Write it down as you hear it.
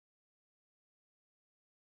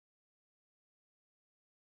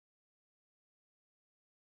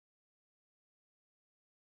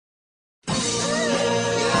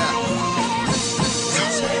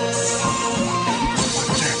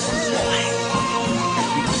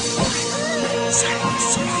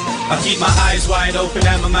I keep my eyes wide open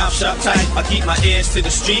and my mouth shut tight. I keep my ears to the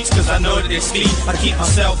streets cause I know that they speak. I keep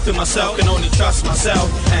myself to myself, can only trust myself.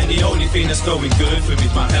 And the only thing that's going good for me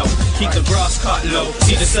is my health. Keep the grass cut low,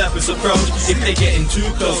 see the serpents approach. If they getting too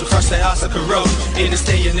close, across the house like a road. In this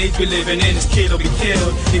day and age we living in, it's kill or be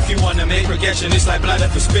killed. If you wanna make progression, it's like blood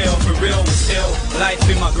up a spill. For real, we still life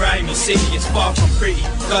in my grimy city, it's far from pretty.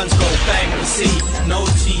 Guns go bang in the sea, no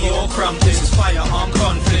tea or crumb. This is firearm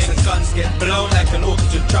conflict, and guns get blown like an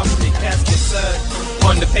orchestra trumpet. Cats get served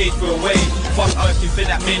on the page for a wage. Fuck working for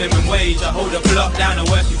that minimum wage. I hold a block down and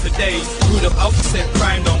working for days. Who the opposite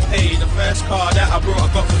crime don't pay. The first car that I brought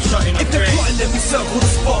I got from shotting a If they're grave. plotting, then we circle the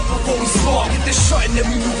spot before we spark. If they're shotting, then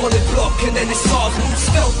we move on the block, and then it's ours. Move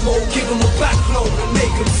stealth mode, give them a backload and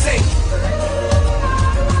make them safe.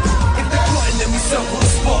 If they're plotting, then we circle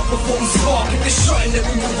the spot before we spark. If they're shotting, then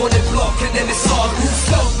we move on the block, and then it's ours. Move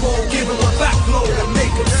stealth mode, give them a backload and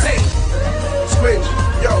make them safe. Squingy,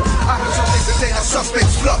 yo, I heard some things today how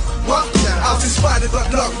suspects flock. What? I was inspired but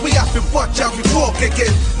luck. We have to watch out we walk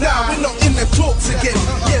again. Now we're not in the talks again.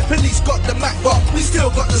 Yeah, police got the Mac, but we still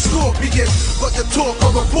got the scorpion. Got the talk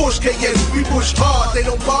of a Porsche Cayenne. We push hard, they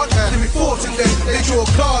don't barge, they be forcing them. They draw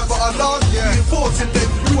cards, but our last, we enforcing them.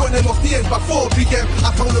 We want them off the end by 4 PM. I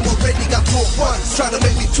told them already, got talk once, trying to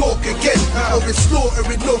make me talk again. Over slaughter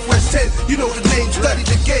in Northwest 10. You know the name, study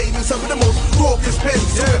the game, and some of the most raucous pens.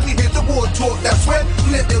 So when we hit the war talk, that's when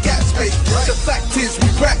we let the gas space. The fact is, we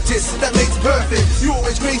practice, that makes perfect. You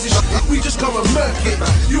always crazy shit, we just come and murk it.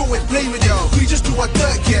 You always play with it, we just do our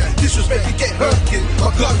dirt, yeah. Disrespect, you get hurt, kid.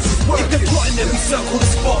 My guns is working. If they're plotting, then we circle the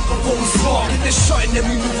spot before we spark. If they're shotting, then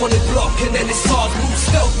we move on the block, and then it's ours. Move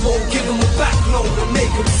stealth mode, give them a backload and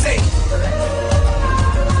make them safe.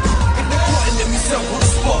 If they're plotting, then we circle the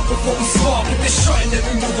spot before we spark. If they're shotting, then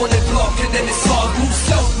we move on the block, and then it's ours. Move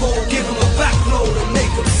stealth mode, give them a backload and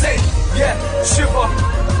make them safe. Yeah, Shiver.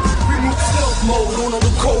 Move stealth mode, on the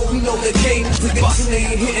code, we know the game. Bustin'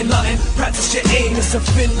 ain't hitting nothing, practice your aim. It's a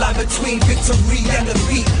thin line between victory and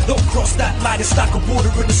defeat. Don't cross that line, it's like a border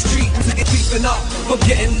in the street. To get beefing up, but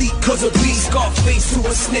getting leaked cause of beef. Scarface to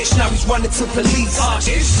a snitch, now he's running to police.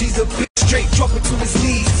 She's a bitch, straight dropping to his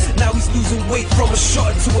knees. Now he's losing weight from a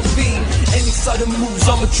shot to a fiend. Any sudden moves,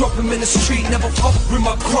 I'ma drop him in the street. Never fuck with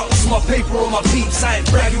my crocs, my paper on my peeps. I ain't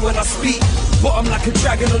bragging when I speak, but I'm like a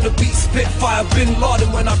dragon on the beat. Spitfire, Bin Laden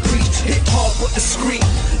when I preach. Hit hard but discreet,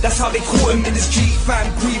 that's how they caught him in his G. Fam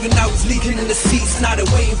grieving, now he's leaking in the seats. Now they're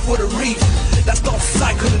waiting for the reef. That's the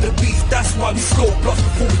cycle of the beef, that's why we scope blocks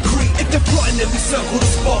before we creep. If they're plotting, then we circle the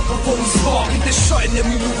spot before we spark. If they're shotting, then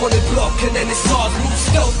we move on the block, and then it's ours. Move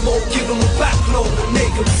stealth mode, give them a backload and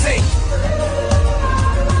make them safe.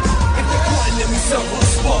 If they're plotting, then we circle the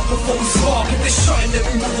spot before we spark. If they're shotting, then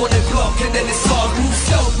we move on the block, and then it's